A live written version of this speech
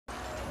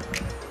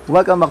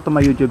Welcome back to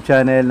my YouTube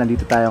channel.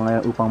 Nandito tayo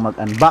ngayon upang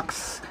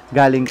mag-unbox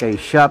galing kay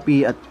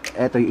Shopee at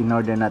eto yung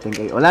in-order natin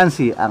kay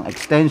Ulanzi, ang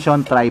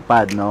extension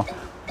tripod, no?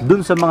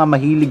 Dun sa mga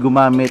mahilig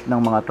gumamit ng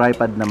mga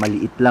tripod na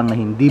maliit lang, na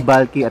hindi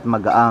bulky at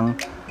magaang,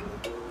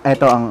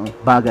 eto ang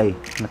bagay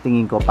na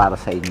tingin ko para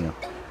sa inyo.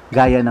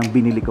 Gaya ng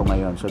binili ko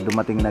ngayon. So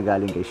dumating na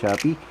galing kay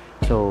Shopee.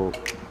 So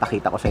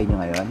pakita ko sa inyo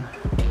ngayon.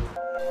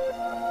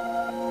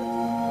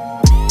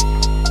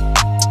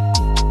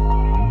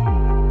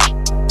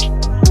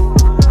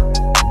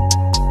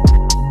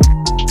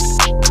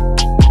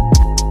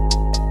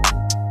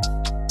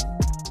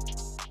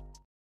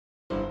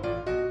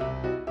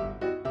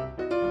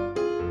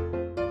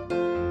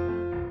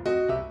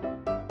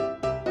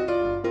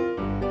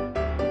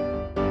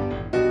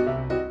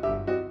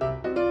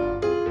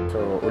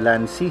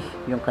 Ulanzi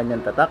yung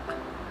kanyang tatak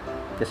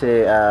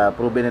kasi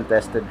proven and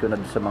tested ko na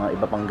sa mga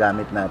iba pang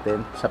gamit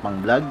natin sa pang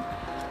vlog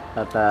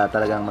at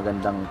talagang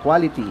magandang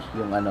quality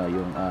yung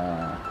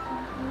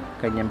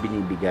kanyang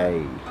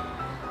binibigay.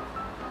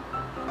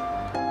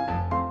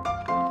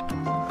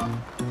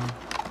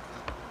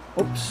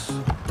 Oops,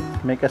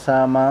 may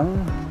kasamang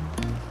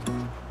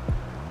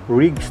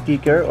rig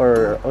sticker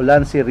or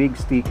Ulanzi rig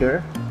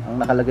sticker.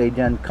 Ang nakalagay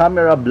diyan,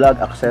 camera vlog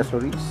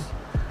accessories.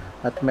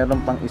 At meron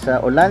pang isa,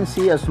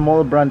 Ulanzi, a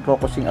small brand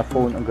focusing a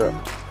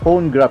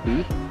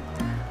phonography.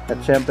 At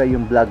syempre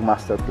yung vlog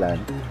master plan.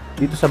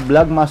 Dito sa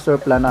vlog master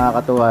plan,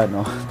 nakakatuwa,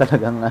 no?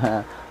 Talagang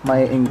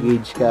may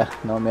engage ka,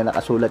 no? May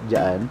nakasulat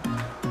diyan.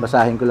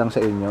 Basahin ko lang sa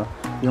inyo.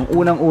 Yung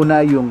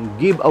unang-una, yung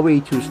giveaway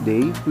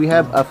Tuesday. We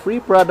have a free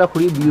product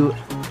review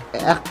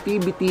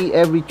activity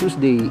every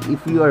Tuesday.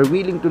 If you are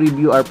willing to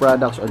review our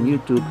products on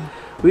YouTube,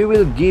 we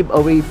will give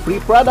away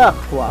free product.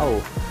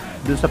 Wow!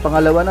 Dun sa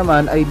pangalawa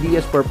naman,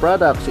 ideas for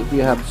products. If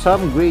you have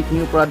some great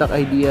new product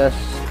ideas,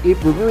 if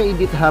we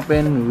made it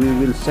happen, we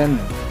will send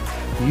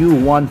you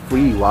one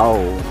free. Wow!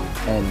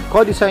 And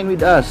co-design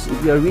with us. If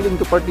you are willing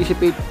to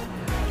participate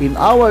in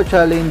our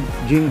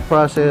challenging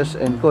process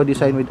and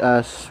co-design with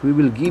us, we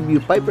will give you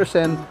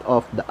 5%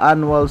 of the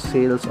annual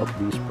sales of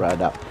this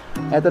product.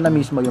 Ito na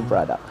mismo yung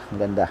product.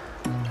 Ang ganda.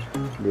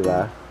 Di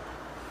ba?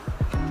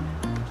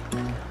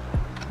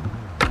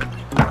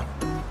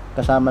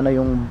 Kasama na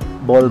yung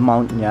ball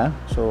mount niya.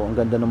 So ang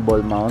ganda ng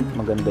ball mount,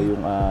 maganda yung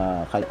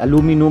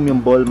aluminum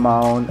yung ball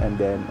mount, and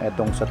then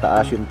etong sa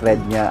taas yung thread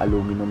niya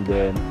aluminum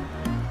din,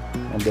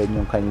 and then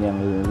yung kanyang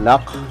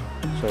lock,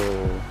 so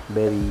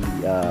very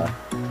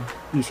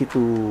easy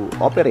to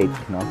operate,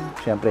 no?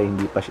 Syempre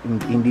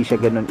hindi siya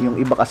ganoon. Yung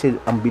iba kasi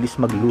ang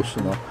bilis mag-loose,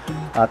 no?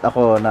 At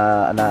ako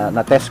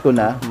na test ko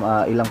na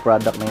ilang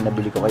product na yung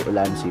nabili ko kay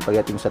Ulanzi.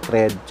 Pagdating sa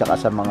thread tsaka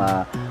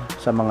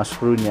sa mga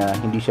screw niya,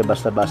 hindi siya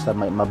basta-basta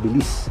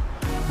mabilis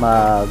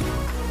mag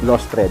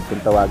lost thread kung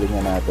tawagin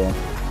niya natin.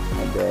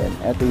 And then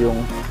ito yung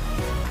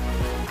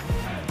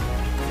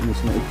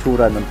mismo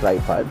itsura ng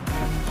tripod.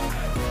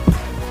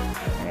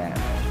 Ayan.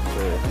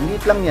 So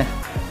liit lang niya.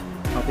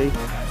 Okay,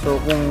 so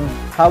kung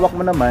hawak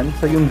mo naman,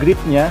 so yung grip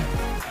niya,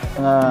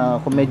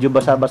 kung medyo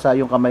basa-basa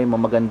yung kamay mo,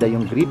 maganda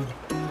yung grip.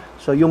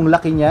 So yung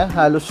laki niya,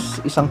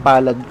 halos isang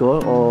palad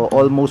ko, o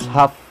almost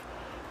half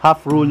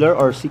ruler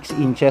or 6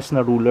 inches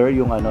na ruler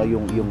yung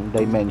yung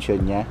dimension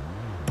niya.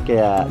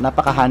 Kaya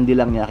napaka-handy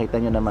lang niya, kita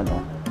niyo naman,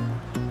 oh.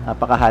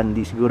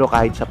 Napaka-handy siguro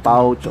kahit sa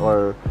pouch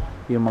or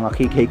yung mga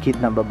kit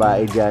ng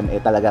babae diyan,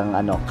 talagang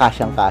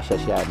kasyang-kasya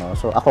siya, no.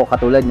 So ako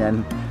katulad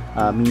niyan,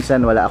 minsan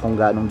wala akong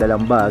ganong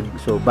dalang bag,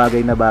 so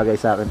bagay na bagay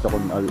sa akin to,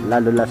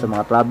 lalo sa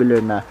mga traveler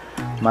na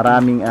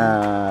maraming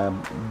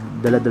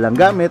dala-dalang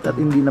gamit at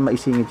hindi na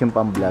maisingit yung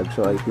pang-vlog.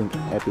 So I think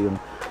ito yung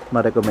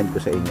ma-recommend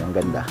ko sa inyo. Ang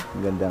ganda,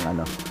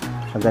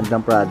 ang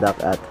gandang product.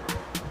 At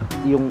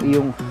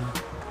yung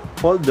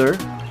holder,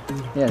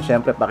 yan,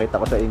 syempre pakita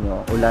ko sa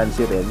inyo,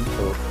 Ulanzi rin.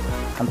 So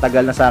ang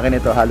tagal na sa akin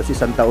ito, halos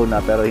isang taon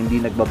na, pero hindi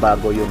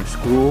nagbabago yung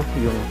screw,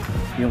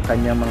 yung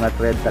kanyang mga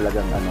thread,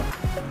 talagang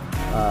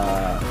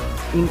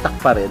intact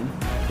pa rin.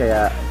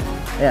 Kaya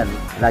ayan,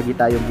 lagi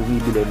tayong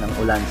bumibili ng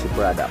Ulanzi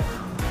product.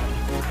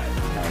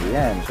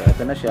 Ayan, so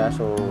ito na siya.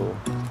 So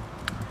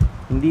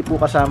hindi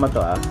po kasama to,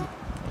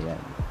 ayan.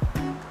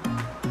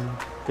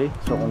 Okay,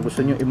 so kung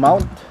gusto nyo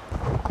i-mount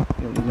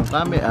yung inyong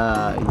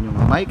camera, inyong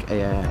mic,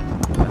 ayan.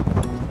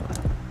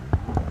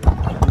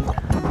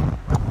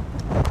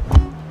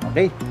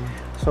 Okay,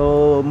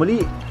 so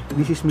muli,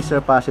 this is Mr.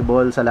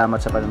 Possible.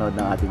 Salamat sa panonood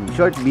ng ating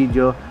short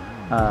video.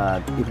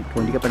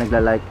 Kung hindi ka pa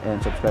nagla-like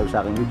and subscribe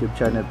sa aking YouTube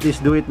channel, please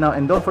do it now,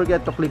 and don't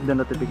forget to click the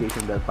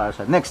notification bell para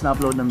sa next na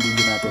upload ng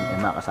video natin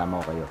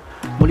makasama ko kayo.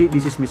 Muli,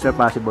 this is Mr.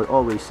 Possible,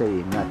 always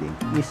saying nothing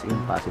is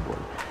impossible.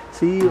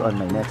 See you on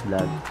my next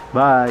vlog.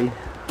 Bye!